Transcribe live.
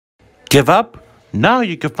Give up? Now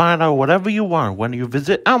you can find out whatever you want when you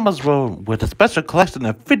visit Elmo's World with a special collection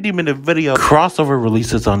of 50-minute video crossover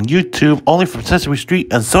releases on YouTube only from Sesame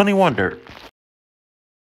Street and Sony Wonder.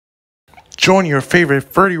 Join your favorite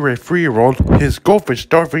 3-year-old, his goldfish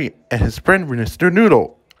Dorothy, and his friend Mr.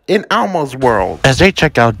 Noodle in Elmo's World as they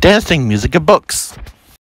check out dancing, music, and books.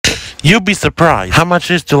 You'll be surprised how much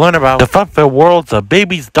there is to learn about the fun-filled worlds of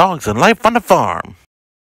babies, dogs, and life on the farm.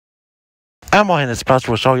 Elmo and his pals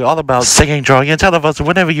will show you all about singing, drawing, and television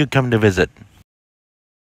whenever you come to visit.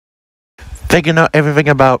 Think you know everything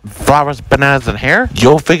about flowers, bananas, and hair?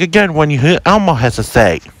 You'll think again when you hear Elmo has to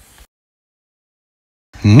say.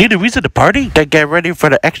 Need a reason to party? Then get ready for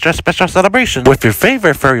the extra special celebration with your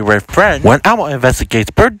favorite furry red friend when Elmo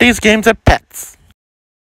investigates birthdays, games, and pets.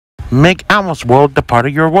 Make Elmo's World the part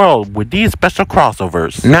of your world with these special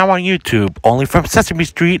crossovers. Now on YouTube, only from Sesame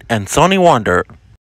Street and Sony Wonder.